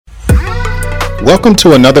Welcome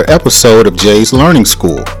to another episode of Jay's Learning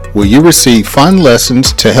School, where you receive fun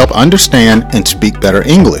lessons to help understand and speak better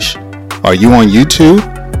English. Are you on YouTube,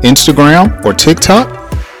 Instagram, or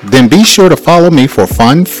TikTok? Then be sure to follow me for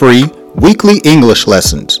fun, free, weekly English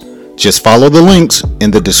lessons. Just follow the links in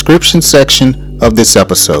the description section of this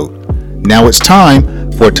episode. Now it's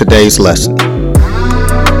time for today's lesson.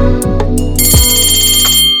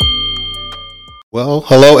 Well,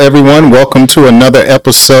 hello everyone. Welcome to another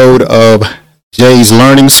episode of Jay's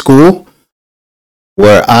Learning School,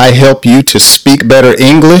 where I help you to speak better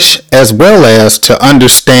English as well as to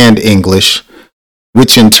understand English,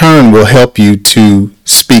 which in turn will help you to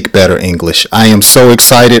speak better English. I am so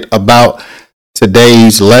excited about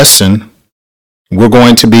today's lesson. We're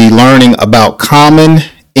going to be learning about common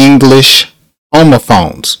English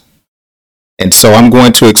homophones. And so I'm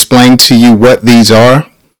going to explain to you what these are,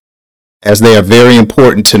 as they are very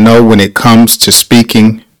important to know when it comes to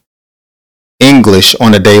speaking English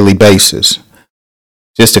on a daily basis.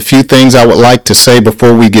 Just a few things I would like to say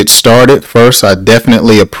before we get started. First, I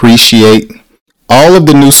definitely appreciate all of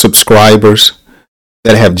the new subscribers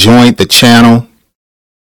that have joined the channel,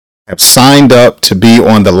 have signed up to be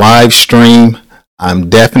on the live stream. I'm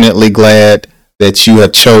definitely glad that you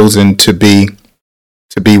have chosen to be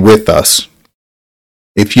with us.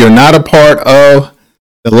 If you're not a part of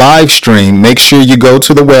the live stream, make sure you go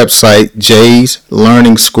to the website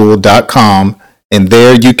jayslearningschool.com, and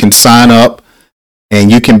there you can sign up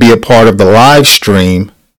and you can be a part of the live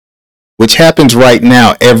stream, which happens right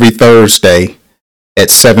now every Thursday at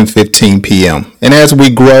 7:15 p.m. And as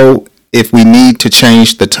we grow, if we need to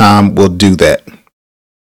change the time, we'll do that.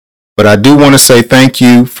 But I do want to say thank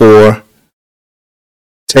you for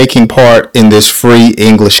taking part in this free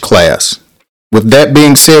English class. With that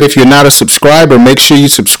being said, if you're not a subscriber, make sure you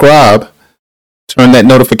subscribe. Turn that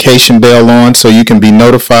notification bell on so you can be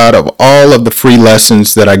notified of all of the free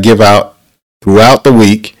lessons that I give out throughout the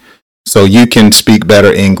week so you can speak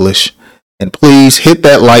better English. And please hit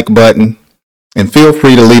that like button and feel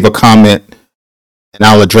free to leave a comment, and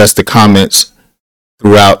I'll address the comments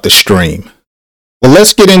throughout the stream. Well,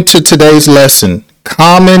 let's get into today's lesson,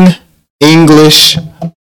 common English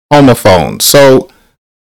homophones. So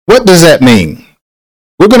what does that mean?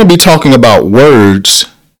 We're going to be talking about words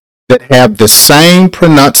that have the same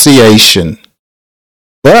pronunciation,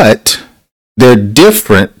 but they're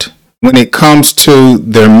different when it comes to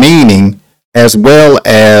their meaning as well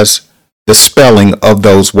as the spelling of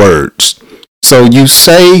those words. So you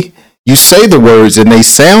say the words and they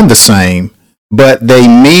sound the same, but they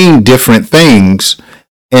mean different things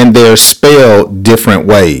and they're spelled different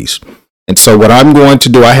ways. And so what I'm going to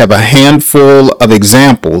do, I have a handful of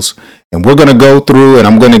examples, and we're going to go through and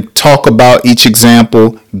I'm going to talk about each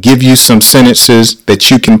example, give you some sentences that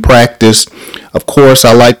you can practice. Of course,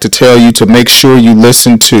 I like to tell you to make sure you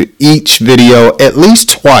listen to each video at least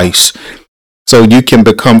twice so you can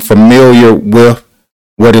become familiar with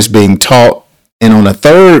what is being taught. And on a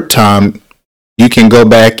third time, you can go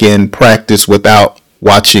back and practice without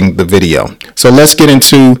watching the video. So let's get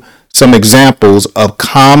into some examples of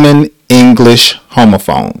common English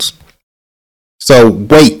homophones. So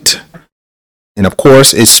wait, and of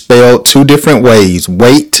course it's spelled two different ways.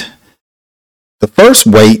 Wait. The first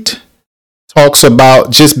wait talks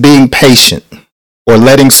about just being patient or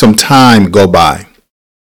letting some time go by.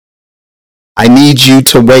 I need you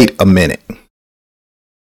to wait a minute.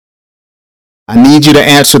 I need you to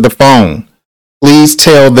answer the phone. Please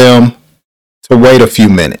tell them to wait a few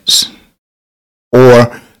minutes.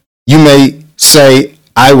 Or you may say,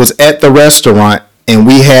 I was at the restaurant and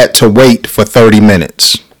we had to wait for 30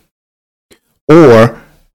 minutes. Or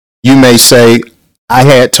you may say, I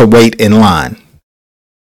had to wait in line.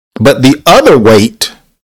 But the other wait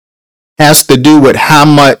has to do with how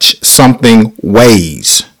much something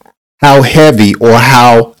weighs, how heavy or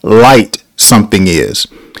how light something is.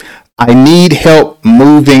 I need help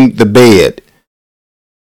moving the bed.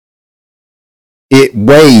 It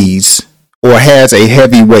weighs or has a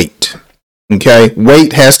heavy weight. Okay,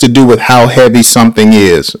 weight has to do with how heavy something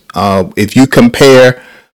is. If you compare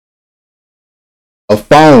a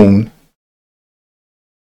phone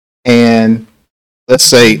and let's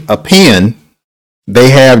say a pen, they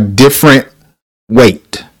have different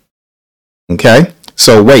weight. Okay,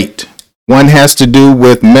 so weight. One has to do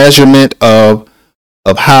with measurement of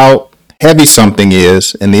how heavy something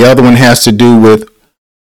is, and the other one has to do with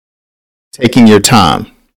taking your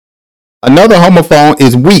time. Another homophone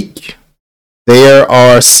is week. There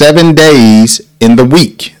are 7 days in the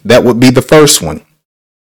week. That would be the first one.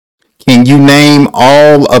 Can you name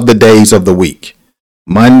all of the days of the week?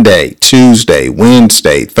 Monday, Tuesday,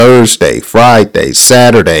 Wednesday, Thursday, Friday,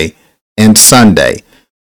 Saturday, and Sunday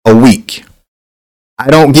a week. I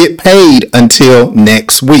don't get paid until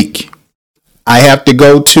next week. I have to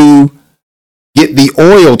go to get the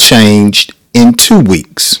oil changed in 2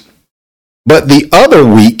 weeks. But the other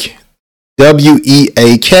week,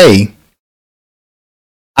 WEAK,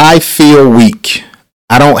 I feel weak.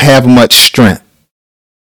 I don't have much strength.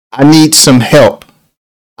 I need some help.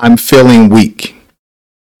 I'm feeling weak.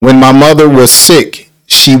 When my mother was sick,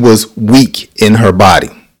 she was weak in her body.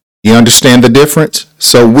 You understand the difference?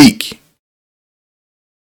 So weak.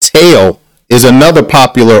 Tail is another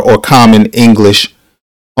popular or common English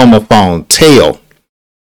homophone. Tail.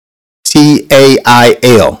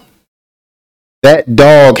 Tail. That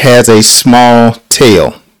dog has a small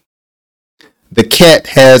tail. The cat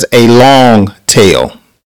has a long tail.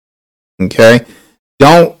 Okay?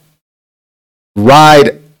 Don't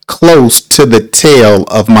ride close to the tail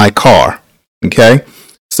of my car. Okay?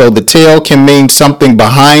 So the tail can mean something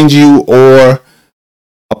behind you or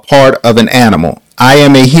a part of an animal. I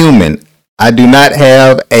am a human. I do not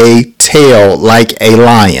have a tail like a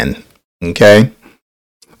lion. Okay?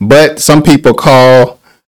 But some people call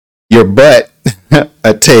your butt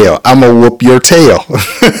a tail. I'm going to whoop your tail.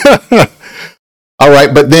 All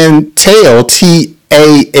right, but then tale,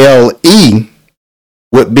 Tale,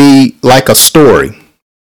 would be like a story.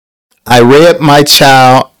 I read my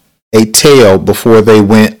child a tale before they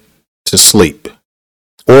went to sleep.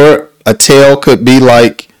 Or a tale could be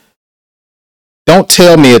like, don't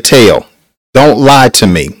tell me a tale. Don't lie to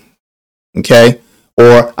me. Okay?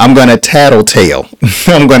 Or I'm going to tattletale.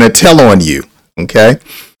 I'm going to tell on you. Okay?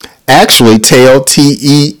 Actually, tale,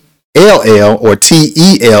 Tell or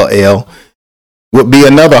Tell would be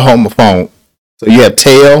another homophone. So you have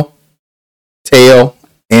tail,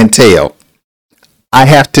 and tail. I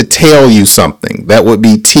have to tell you something. That would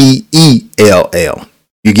be Tell.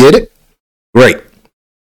 You get it? Great.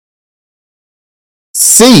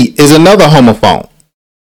 See is another homophone.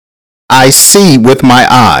 I see with my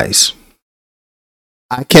eyes.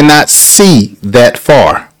 I cannot see that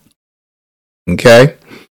far. Okay?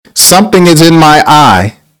 Something is in my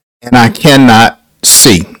eye and I cannot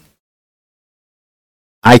see.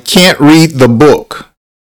 I can't read the book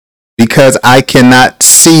because I cannot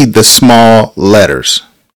see the small letters.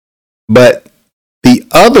 But the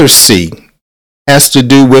other C has to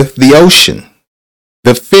do with the ocean.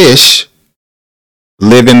 The fish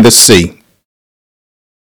live in the sea.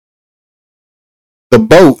 The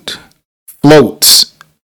boat floats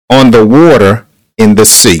on the water in the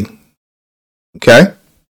sea. Okay?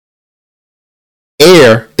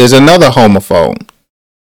 Air is another homophone.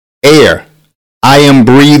 Air. I am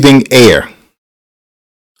breathing air.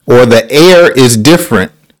 Or the air is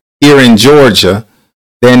different here in Georgia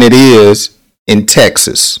than it is in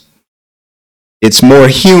Texas. It's more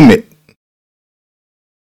humid.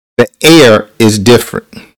 The air is different.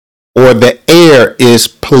 Or the air is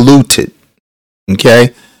polluted.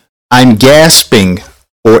 Okay? I'm gasping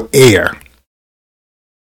for air.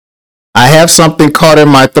 I have something caught in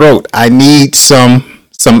my throat. I need some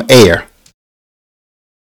air.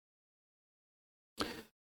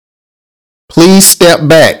 Please step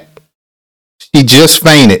back. She just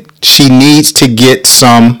fainted. She needs to get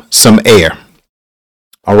some air.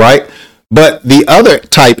 All right? But the other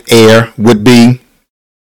type air would be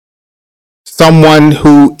someone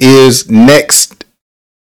who is next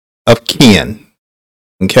of kin.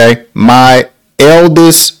 Okay? My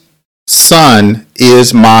eldest son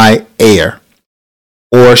is my heir.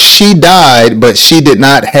 Or she died, but she did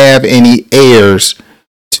not have any heirs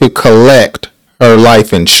to collect her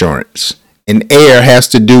life insurance. An heir has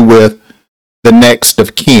to do with the next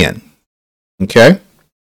of kin. Okay?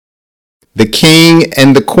 The king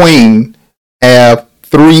and the queen have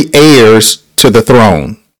 3 heirs to the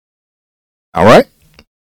throne. All right?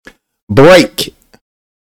 Break.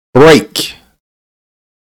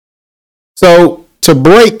 So to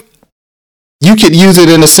break, you could use it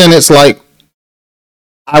in a sentence like,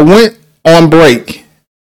 I went on break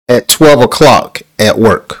at 12 o'clock at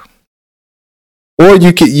work. Or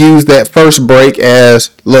you could use that first break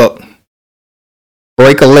as, look,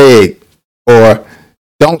 break a leg. Or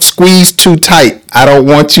don't squeeze too tight. I don't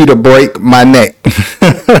want you to break my neck.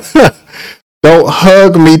 Don't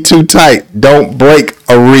hug me too tight. Don't break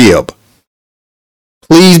a rib.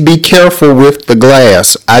 Please be careful with the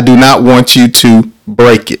glass. I do not want you to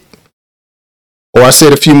break it. Or I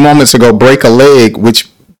said a few moments ago, break a leg, which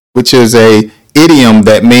is a idiom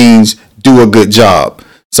that means do a good job.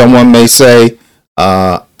 Someone may say,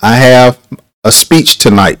 I have a speech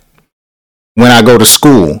tonight when I go to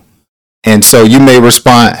school. And so you may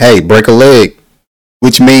respond, hey, break a leg,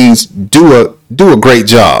 which means do a great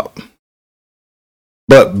job.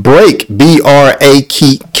 But brake, brake,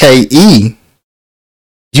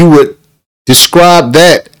 you would describe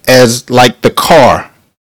that as like the car.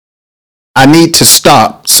 I need to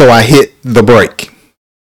stop, so I hit the brake.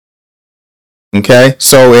 Okay,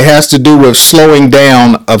 so it has to do with slowing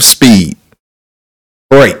down of speed.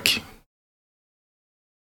 Brake.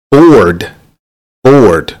 Board.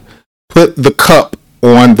 Board. Put the cup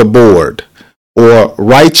on the board, or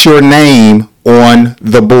write your name on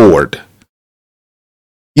the board.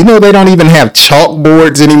 You know, they don't even have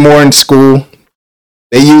chalkboards anymore in school.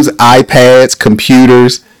 They use iPads,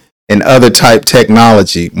 computers, and other type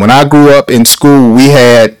technology. When I grew up in school, we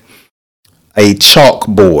had a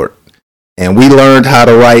chalkboard, and we learned how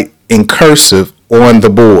to write in cursive on the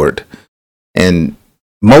board. And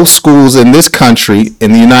most schools in this country,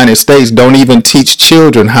 in the United States, don't even teach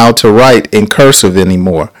children how to write in cursive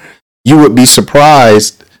anymore. You would be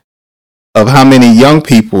surprised of how many young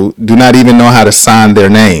people do not even know how to sign their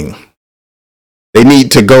name. They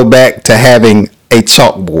need to go back to having a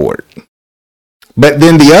chalkboard. But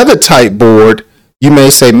then the other type board, you may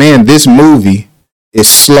say, man, this movie is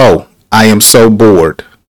slow. I am so bored.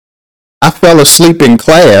 I fell asleep in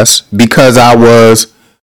class because I was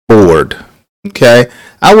bored. Okay?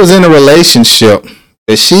 I was in a relationship,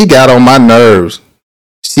 but she got on my nerves.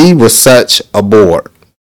 She was such a bore.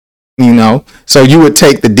 You know, so you would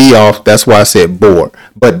take the D off. That's why I said bored.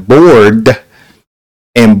 But bored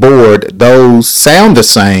and bored, those sound the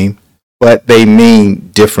same, but they mean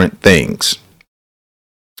different things.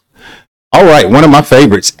 All right, one of my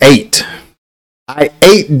favorites, 8. I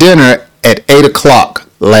ate dinner at 8 o'clock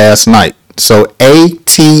last night. So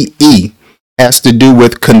ATE has to do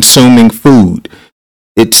with consuming food.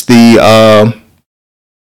 It's the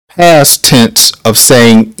past tense of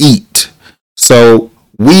saying eat. So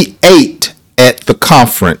we ate at the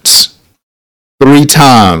conference 3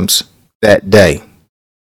 times that day.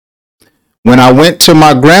 When I went to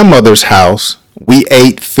my grandmother's house, we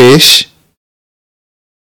ate fish,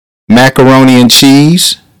 macaroni and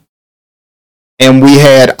cheese, and we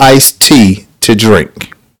had iced tea to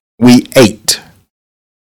drink. We ate.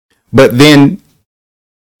 But then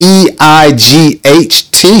EIGHT,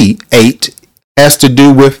 8, has to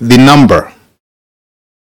do with the number.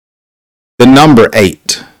 The number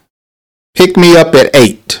 8. Pick me up at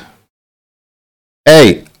 8.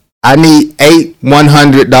 Hey, I need 8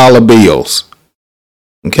 $100 bills.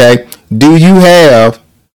 Okay? Do you have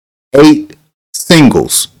 8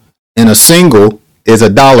 singles? And a single is a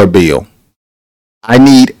dollar bill. I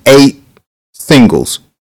need 8 singles.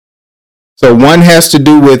 So one has to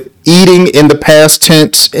do with eating in the past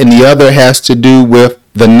tense, and the other has to do with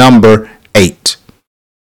the number 8.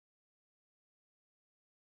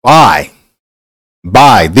 Buy.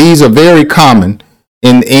 Buy. These are very common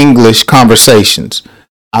in English conversations.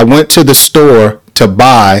 I went to the store to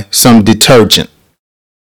buy some detergent.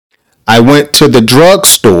 I went to the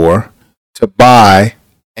drugstore to buy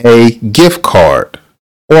a gift card.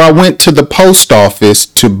 Or I went to the post office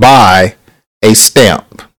to buy a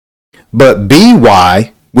stamp. But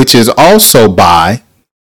BY, which is also buy,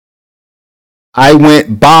 I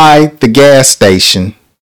went by the gas station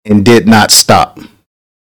and did not stop.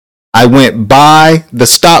 I went by the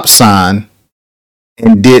stop sign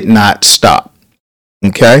and did not stop.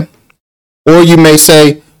 Okay? Or you may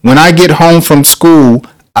say, when I get home from school,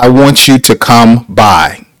 I want you to come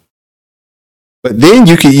by. But then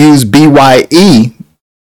you could use BYE,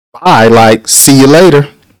 bye, like see you later.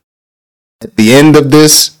 At the end of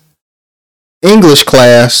this English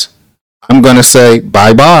class, I'm going to say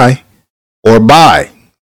bye-bye or bye.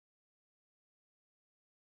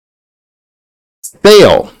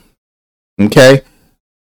 Stale. Okay?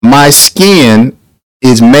 My skin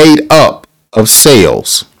is made up of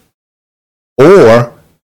cells. Or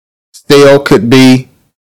stale could be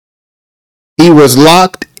he was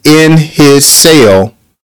locked in his cell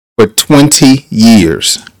for 20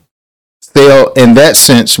 years. Stale in that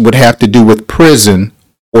sense would have to do with prison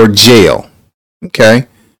or jail. Okay?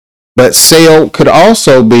 But cell could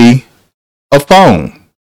also be a phone.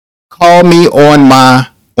 Call me on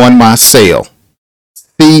my cell.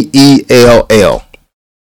 CELL.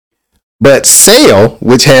 But sale,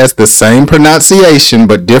 which has the same pronunciation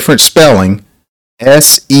but different spelling,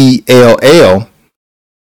 SELL,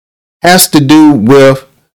 has to do with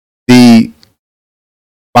the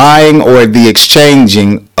buying or the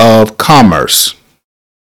exchanging of commerce.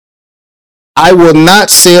 I will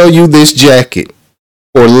not sell you this jacket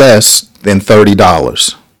for less than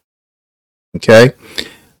 $30. Okay?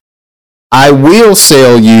 I will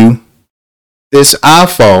sell you this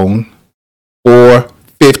iPhone for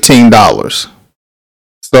 $15.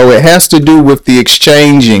 So it has to do with the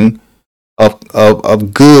exchanging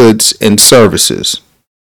of goods and services.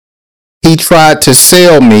 He tried to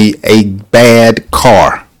sell me a bad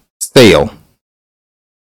car. Sale.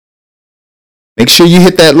 Make sure you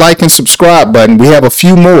hit that like and subscribe button. We have a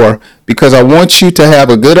few more because I want you to have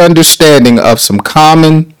a good understanding of some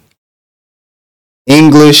common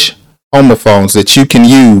English homophones that you can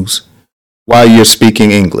use while you're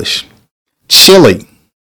speaking English. Chili,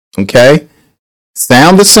 okay?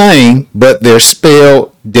 Sound the same, but they're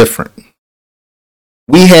spelled different.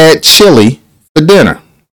 We had chili for dinner.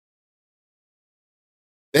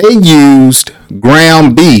 They used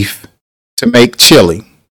ground beef to make chili.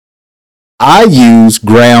 I use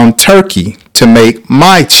ground turkey to make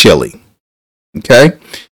my chili. Okay?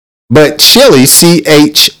 But chili,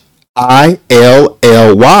 Chilly, I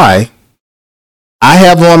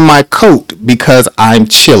have on my coat because I'm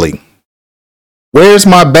chilly. Where's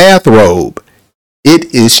my bathrobe?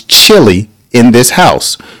 It is chilly in this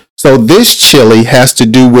house. So this chilly has to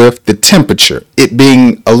do with the temperature, it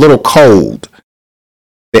being a little cold.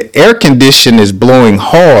 The air condition is blowing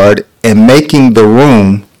hard and making the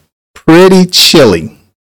room pretty chilly.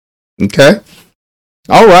 Okay?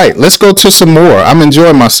 All right, let's go to some more. I'm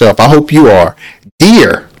enjoying myself. I hope you are.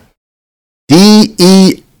 Dear.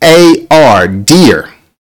 D-E-A-R. Dear.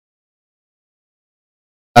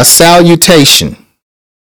 A salutation.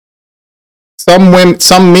 Some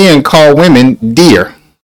men call women dear.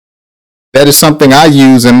 That is something I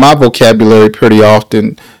use in my vocabulary pretty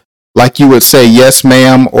often. Like you would say yes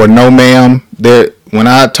ma'am or no ma'am. When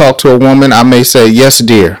I talk to a woman, I may say yes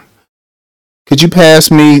dear. Could you pass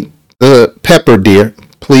me the pepper, dear,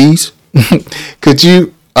 please? Could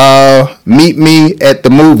you meet me at the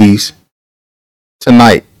movies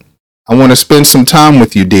tonight? I want to spend some time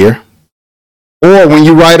with you, dear. Or when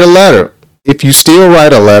you write a letter, if you still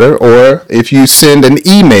write a letter, or if you send an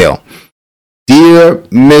email, dear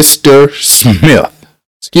Mr. Smith.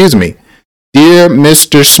 Excuse me. Dear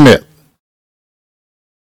Mr. Smith.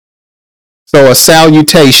 So a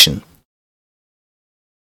salutation.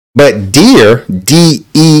 But deer,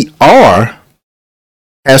 D-E-R,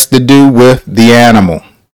 has to do with the animal.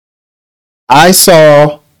 I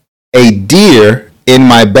saw a deer in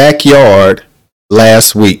my backyard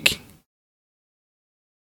last week.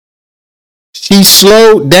 She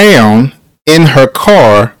slowed down in her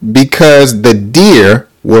car because the deer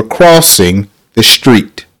were crossing the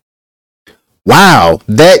street. Wow,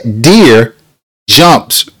 that deer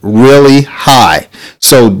jumps really high.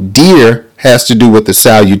 So deer has to do with the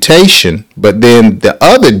salutation, but then the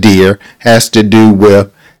other deer has to do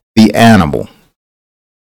with the animal.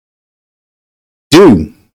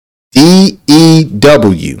 Dew,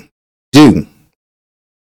 D-E-W, dew.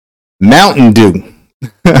 Mountain Dew.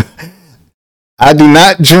 I do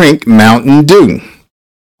not drink Mountain Dew.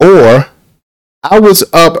 Or, I was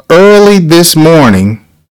up early this morning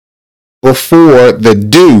before the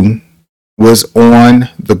dew was on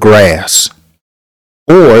the grass.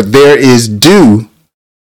 Or, there is dew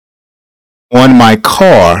on my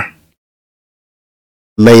car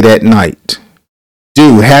late at night.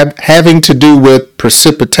 Dew, having to do with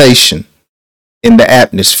precipitation in the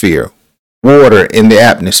atmosphere, water in the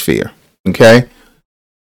atmosphere. Okay?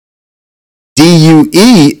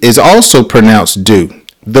 D-U-E is also pronounced due.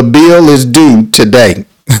 The bill is due today.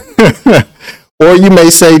 Or you may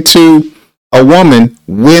say to a woman,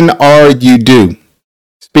 when are you due?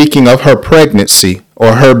 Speaking of her pregnancy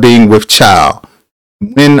or her being with child.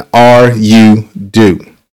 When are you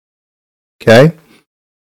due? Okay.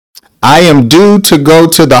 I am due to go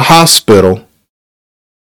to the hospital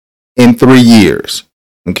in 3 years.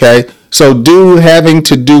 Okay. So due having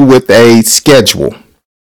to do with a schedule.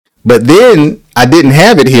 But then I didn't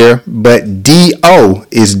have it here, but D-O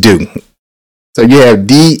is due. So you have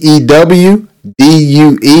D-E-W,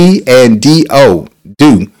 D-U-E, and D-O,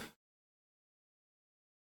 due.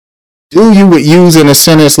 Do you would use in a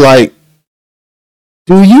sentence like,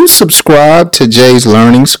 do you subscribe to Jay's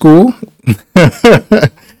Learning School?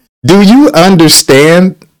 Do you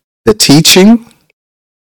understand the teaching?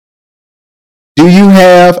 Do you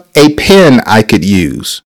have a pen I could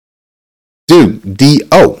use? Do,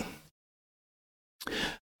 D-O.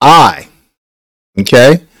 I,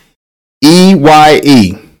 okay,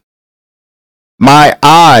 E-Y-E. My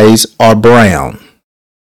eyes are brown.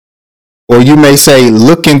 Or you may say,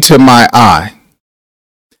 look into my eye.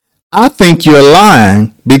 I think you're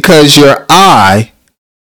lying because your eye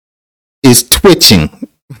is twitching.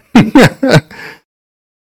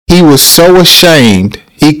 He was so ashamed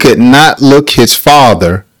he could not look his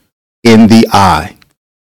father in the eye.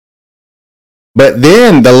 But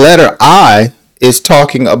then the letter I is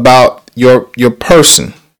talking about your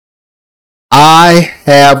person. I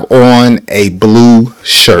have on a blue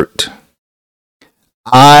shirt.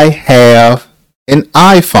 I have an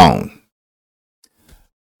iPhone.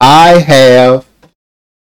 I have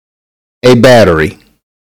a battery.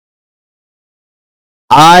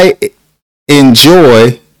 I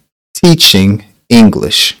enjoy teaching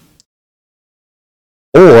English.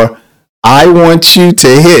 Or I want you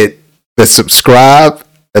to hit the subscribe,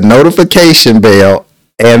 the notification bell,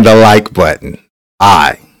 and the like button.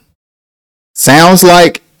 I. Sounds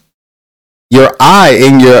like your eye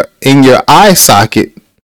in your eye socket,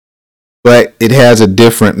 but it has a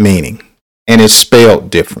different meaning and it's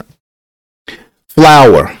spelled different.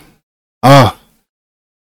 Flower. Oh,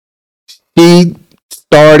 she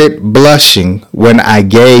started blushing when I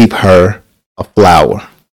gave her a flower.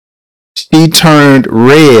 She turned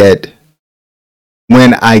red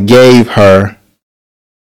when I gave her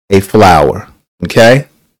a flower. Okay?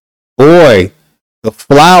 Boy, the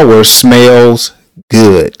flower smells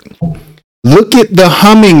good. Look at the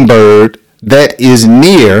hummingbird that is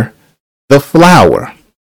near the flower.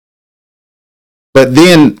 But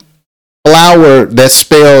then flower that's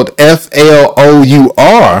spelled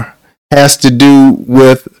Flour has to do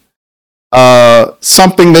with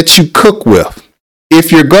something that you cook with.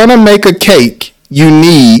 If you're going to make a cake, you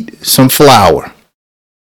need some flour.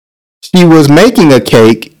 She was making a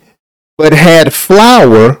cake, but had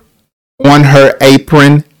flour on her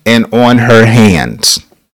apron and on her hands.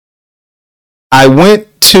 I went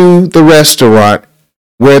to the restaurant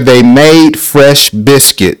where they made fresh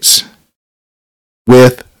biscuits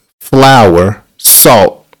with flour,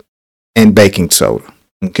 salt, and baking soda.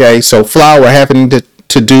 Okay, so flour having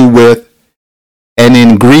to do with an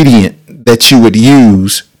ingredient that you would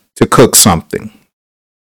use to cook something.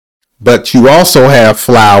 But you also have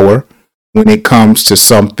flour when it comes to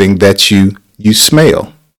something that you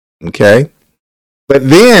smell. Okay, but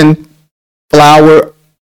then flour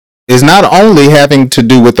is not only having to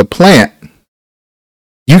do with the plant.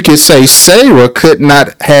 You could say Sarah could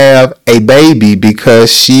not have a baby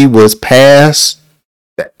because she was past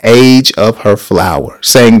the age of her flower,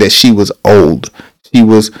 saying that she was old. She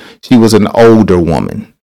was an older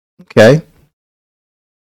woman. Okay?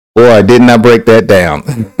 Boy, I did not break that down.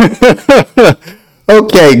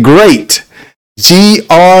 Okay, great.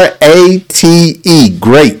 Grate,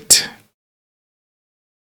 great.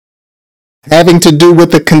 Having to do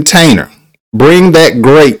with the container. Bring that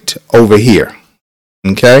grate over here.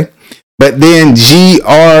 Okay? But then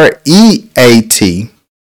Great,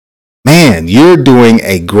 man, you're doing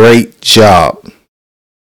a great job.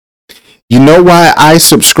 You know why I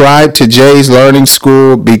subscribe to Jay's Learning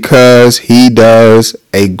School? Because he does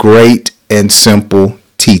a great and simple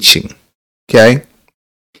teaching. Okay?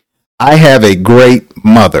 I have a great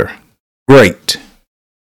mother. Great.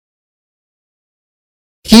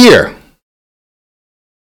 Here.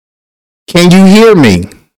 Can you hear me?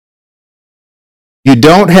 You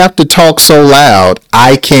don't have to talk so loud.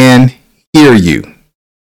 I can hear you.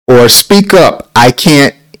 Or speak up. I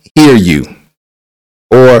can't hear you.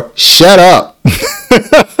 Or shut up.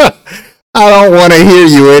 I don't want to hear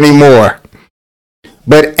you anymore.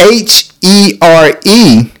 But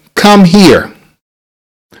Here, come here.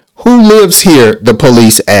 Who lives here? The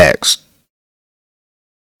police asked.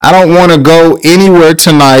 I don't want to go anywhere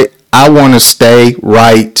tonight. I want to stay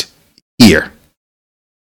right here.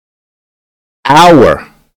 Our.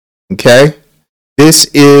 Okay? This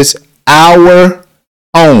is our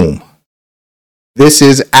home. This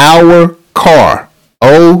is our car.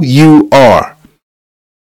 O-U-R.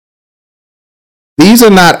 These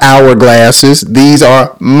are not our glasses. These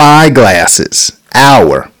are my glasses.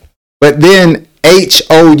 Our. But then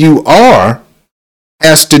H-O-U-R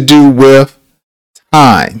has to do with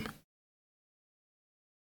time.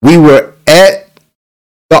 We were at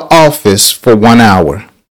the office for 1 hour.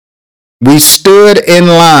 We stood in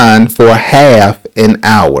line for half an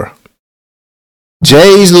hour.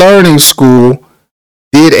 Jay's Learning School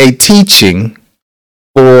did a teaching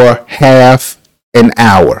for half an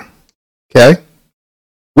hour. Okay?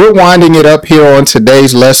 We're winding it up here on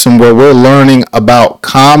today's lesson where we're learning about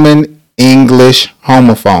common English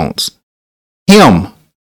homophones. Hymn.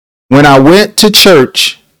 When I went to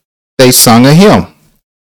church, they sung a hymn.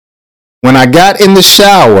 When I got in the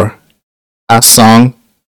shower, I sung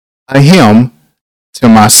a hymn to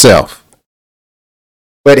myself.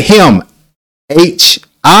 But him,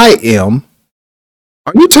 H-I-M,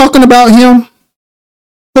 are you talking about him?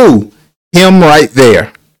 Who? Him right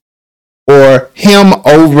there. Or him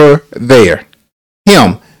over there.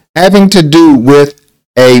 Him, having to do with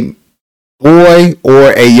a boy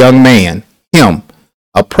or a young man. Him,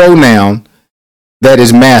 a pronoun that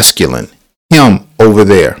is masculine. Him over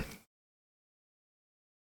there.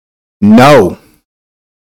 No.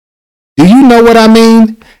 Do you know what I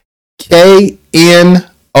mean? K-N-O-W.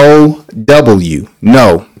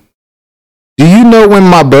 No. Do you know when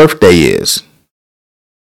my birthday is?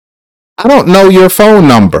 I don't know your phone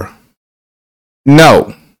number.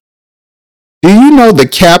 No. Do you know the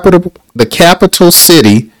capital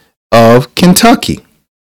city of Kentucky?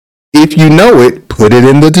 If you know it, put it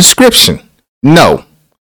in the description. No.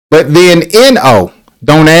 But then N-O.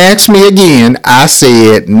 Don't ask me again. I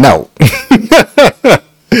said no.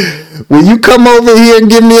 Will you come over here and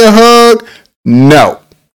give me a hug? No.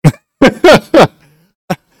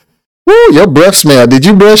 Woo, your breath smell. Did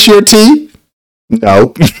you brush your teeth?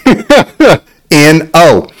 No.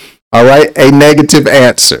 N-O. All right, a negative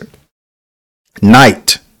answer.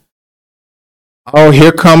 Knight. Oh,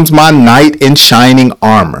 here comes my knight in shining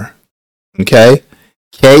armor. Okay?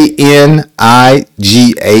 K-N-I-G-H-T.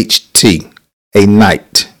 A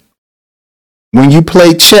knight. When you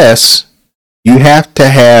play chess, you have to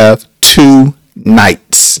have 2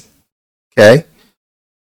 knights. Okay?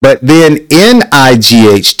 But then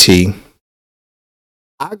N-I-G-H-T,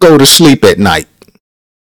 I go to sleep at night.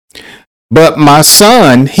 But my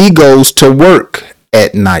son, he goes to work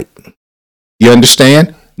at night. You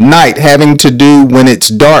understand? Night having to do when it's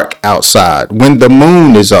dark outside, when the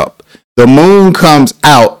moon is up. The moon comes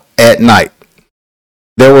out at night.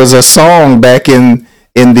 There was a song back in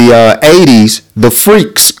the 80s, The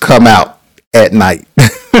Freaks come out at night.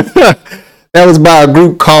 That was by a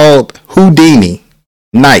group called Houdini.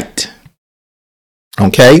 Night.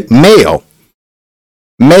 Okay? Male.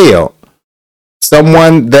 Male.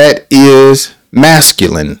 Someone that is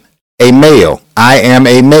masculine. A male. I am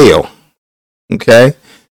a male. Okay?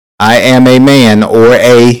 I am a man or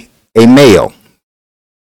a male.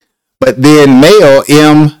 But then male,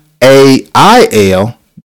 M-A-I-L,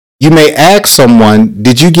 you may ask someone,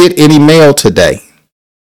 did you get any mail today?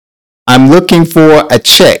 I'm looking for a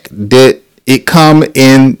check. Did it come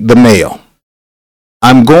in the mail?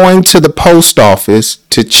 I'm going to the post office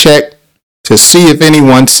to check to see if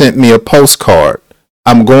anyone sent me a postcard.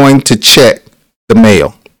 I'm going to check the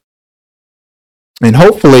mail. And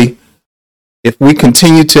hopefully, if we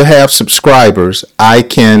continue to have subscribers, I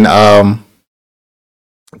can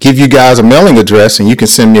give you guys a mailing address and you can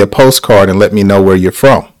send me a postcard and let me know where you're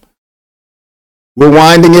from. We're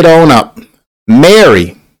winding it on up.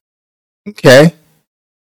 Marry. Okay.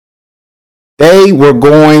 They were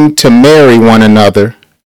going to marry one another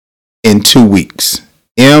in 2 weeks.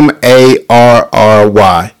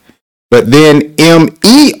 M-A-R-R-Y. But then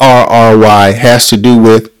M-E-R-R-Y has to do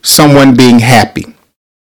with someone being happy.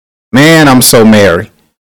 Man, I'm so merry.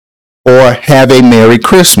 Or have a Merry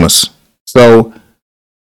Christmas. So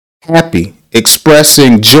happy,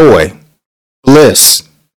 expressing joy, bliss,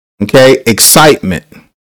 okay, excitement.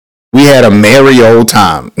 We had a merry old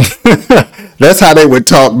time. That's how they would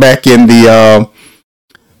talk back in the,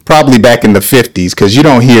 probably back in the 50s, because you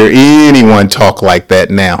don't hear anyone talk like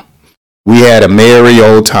that now. We had a merry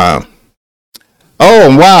old time.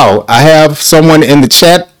 Oh, wow. I have someone in the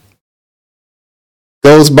chat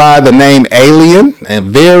goes by the name Alien, and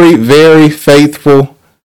very, very faithful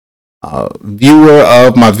viewer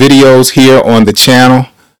of my videos here on the channel.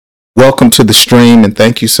 Welcome to the stream, and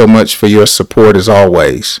thank you so much for your support as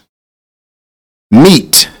always.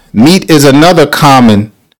 Meat. Meat is another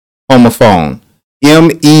common homophone.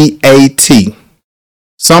 M-E-A-T.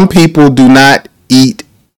 Some people do not eat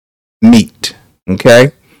meat.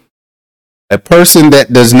 Okay? A person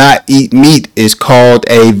that does not eat meat is called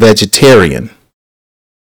a vegetarian.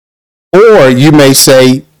 Or you may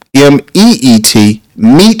say M-E-E-T,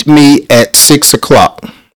 meet me at 6 o'clock.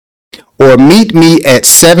 Or meet me at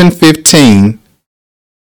 7:15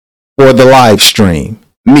 for the live stream.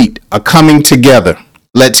 Meet, a coming together.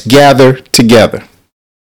 Let's gather together.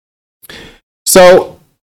 So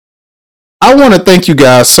I want to thank you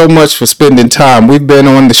guys so much for spending time. We've been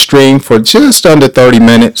on the stream for just under 30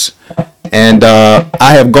 minutes. And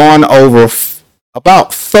I have gone over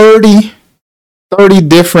about 30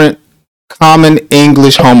 different common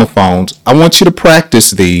English homophones. I want you to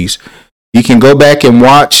practice these. You can go back and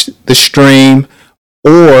watch the stream,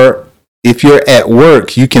 or if you're at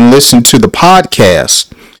work, you can listen to the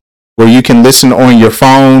podcast where you can listen on your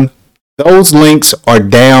phone. Those links are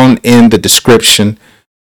down in the description.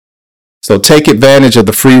 So take advantage of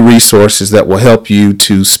the free resources that will help you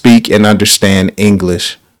to speak and understand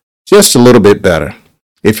English just a little bit better.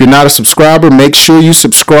 If you're not a subscriber, make sure you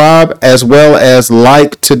subscribe as well as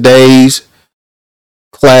like today's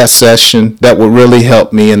class session. That will really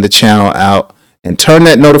help me and the channel out. And turn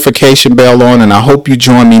that notification bell on, and I hope you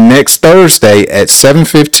join me next Thursday at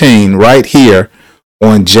 7:15 right here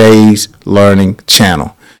on Jay's Learning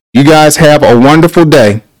Channel. You guys have a wonderful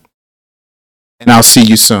day, and I'll see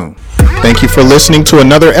you soon. Thank you for listening to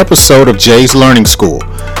another episode of Jay's Learning School.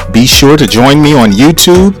 Be sure to join me on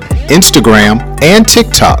YouTube, Instagram, and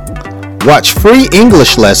TikTok. Watch free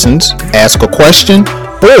English lessons, ask a question,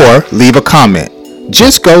 or leave a comment.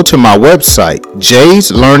 Just go to my website,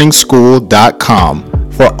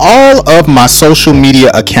 jayslearningschool.com, for all of my social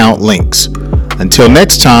media account links. Until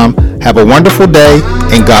next time, have a wonderful day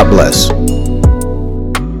and God bless.